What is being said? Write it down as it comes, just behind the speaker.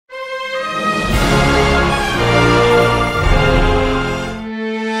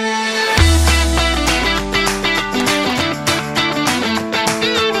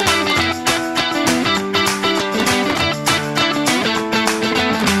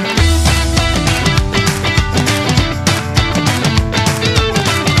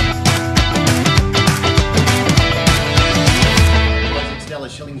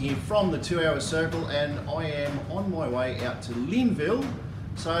2-hour circle and I am on my way out to Linville.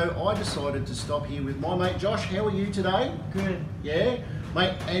 So I decided to stop here with my mate Josh. How are you today? Good. Yeah?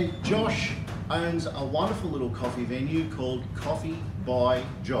 Mate, and Josh owns a wonderful little coffee venue called Coffee by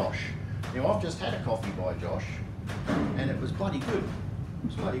Josh. Now I've just had a coffee by Josh and it was bloody good. It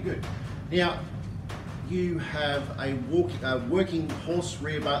was bloody good. Now, you have a working horse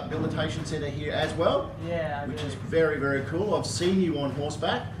rehabilitation centre here as well. Yeah, which is very, very cool. I've seen you on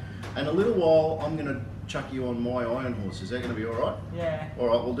horseback, and a little while I'm going to chuck you on my iron horse. Is that going to be all right? Yeah. All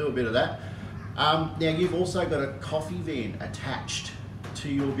right, we'll do a bit of that. Now you've also got a coffee van attached to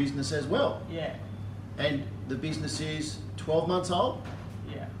your business as well. Yeah. And the business is 12 months old?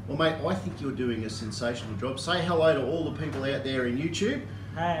 Yeah. Well, mate, I think you're doing a sensational job. Say hello to all the people out there in YouTube.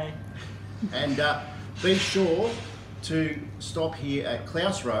 Hey. And be sure to stop here at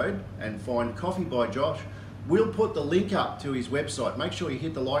Klaus Road and find Coffee by Josh. We'll put the link up to his website. Make sure you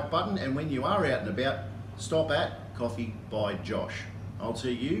hit the like button, and when you are out and about, stop at Coffee by Josh. I'll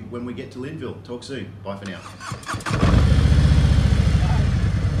see you when we get to Linville. Talk soon. Bye for now.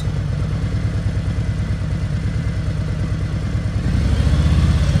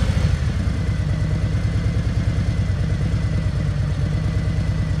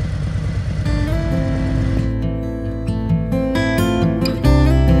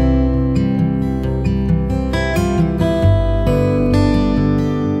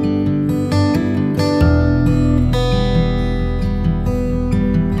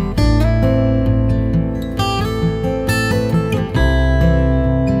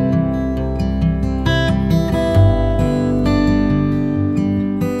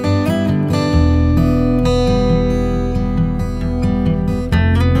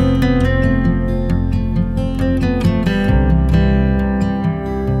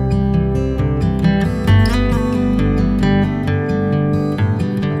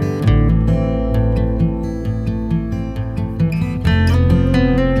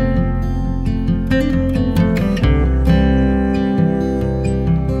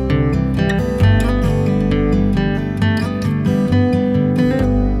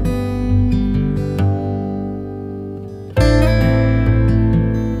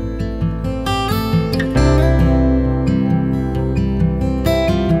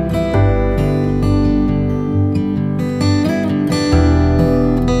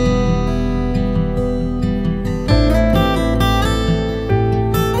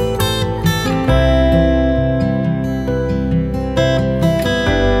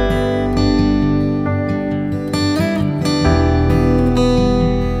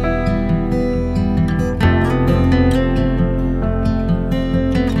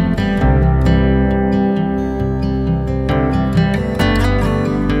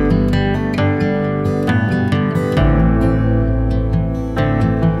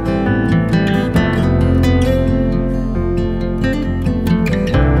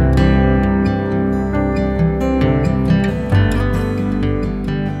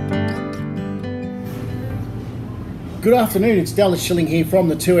 Good afternoon, it's Dalase Shilling here from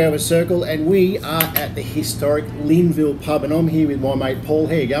the 2-hour circle, and we are at the historic Linville pub, and I'm here with my mate Paul.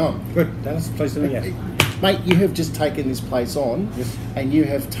 How you going? Good, Dalase, pleased to meet you. Mate, you have just taken this place on, yes, and you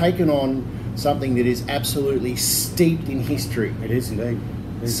have taken on something that is absolutely steeped in history. It is indeed.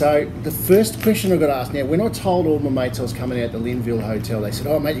 So the first question I've got to ask, now when I told all my mates I was coming out to Linville Hotel, they said,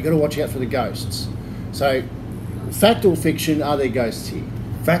 oh mate, you've got to watch out for the ghosts. So fact or fiction, are there ghosts here?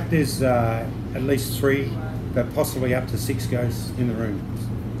 Fact is at least 3, but possibly up to 6 ghosts in the room.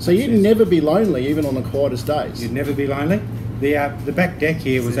 So you'd never be lonely, even on the quietest days? You'd never be lonely. The back deck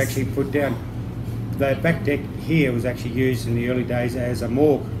here was actually put down. The back deck here was actually used in the early days as a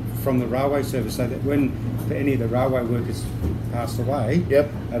morgue from the railway service, so that when any of the railway workers passed away, yep,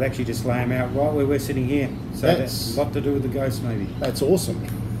 they'd actually just lay them out right where we're sitting here. So that's a lot to do with the ghosts, maybe. That's awesome.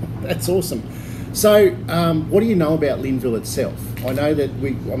 That's awesome. So, what do you know about Linville itself? I know that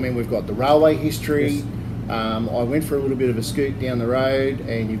we've got the railway history. Yes. I went for a little bit of a scoot down the road,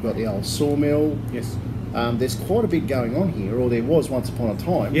 and you've got the old sawmill. Yes. There's quite a bit going on here, or there was once upon a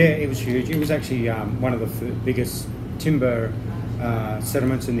time. Yeah, it was huge. It was actually one of the biggest timber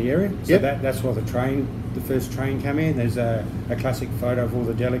settlements in the area. So that's why the first train came in. There's a classic photo of all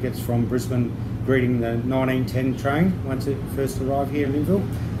the delegates from Brisbane greeting the 1910 train once it first arrived here in Linville.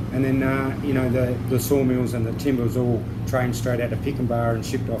 And then, the sawmills and the timber was all trained straight out of Pickenbar and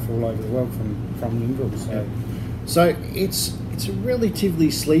shipped off all over the world from Linville. So it's a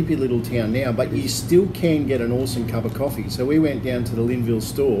relatively sleepy little town now, but you still can get an awesome cup of coffee. So we went down to the Linville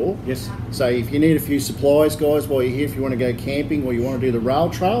store. Yes. So if you need a few supplies, guys, while you're here, if you want to go camping or you want to do the rail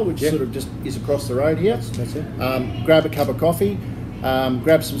trail, which sort of just is across the road here, that's it. Grab a cup of coffee.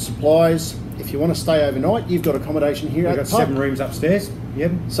 grab some supplies. If you want to stay overnight, you've got accommodation here. We've got 7 rooms upstairs.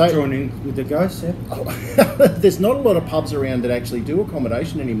 Yep. So join in with the ghosts. Yep. There's not a lot of pubs around that actually do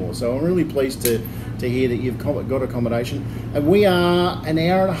accommodation anymore. So I'm really pleased to hear that you've got accommodation. And we are an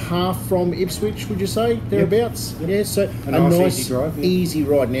hour and a half from Ipswich, would you say, thereabouts? Yep. Yeah. So a nice easy drive. Yep. Easy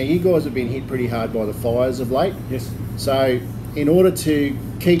ride. Now you guys have been hit pretty hard by the fires of late. Yes. So in order to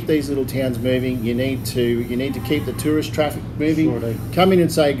keep these little towns moving, you need to keep the tourist traffic moving. Sure do. Come in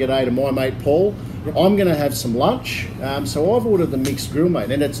and say g'day to my mate Paul. Yep. I'm going to have some lunch, so I've ordered the mixed grill, mate,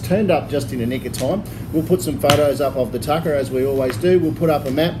 and it's turned up just in a nick of time. We'll put some photos up of the tucker, as we always do. We'll put up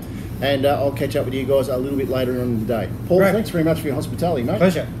a map, and I'll catch up with you guys a little bit later on in the day. Paul, Great. Thanks very much for your hospitality, mate.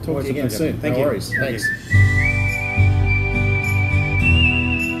 Pleasure. Talk Always to you again pleasure. soon. Thank No you. worries. Thanks.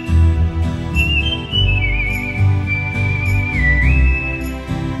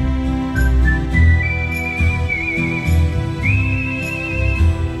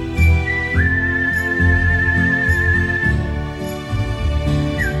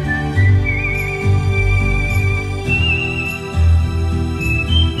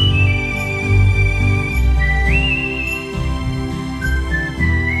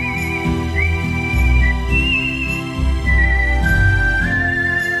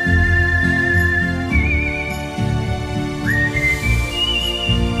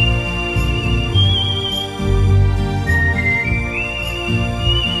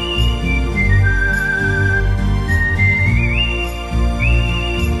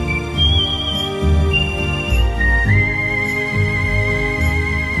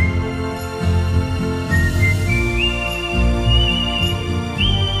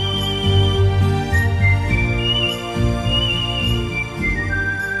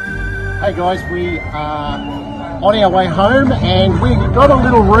 Hey guys, we are on our way home, and we got a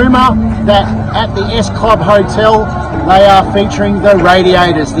little rumour that at the S Club Hotel they are featuring the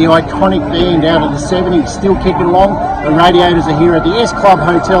Radiators, the iconic band out of the 70s, still kicking along. The Radiators are here at the S Club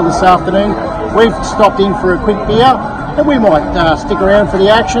Hotel this afternoon. We've stopped in for a quick beer, and we might stick around for the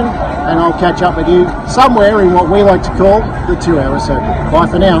action, and I'll catch up with you somewhere in what we like to call the 2-hour circuit. Bye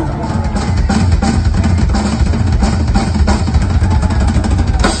for now.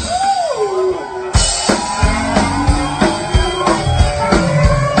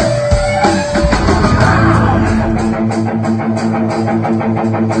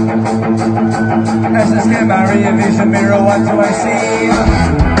 As I scan my rear vision mirror, what do I see?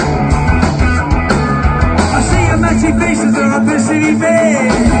 I see your matching faces on the city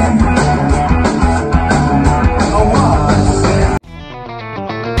bed.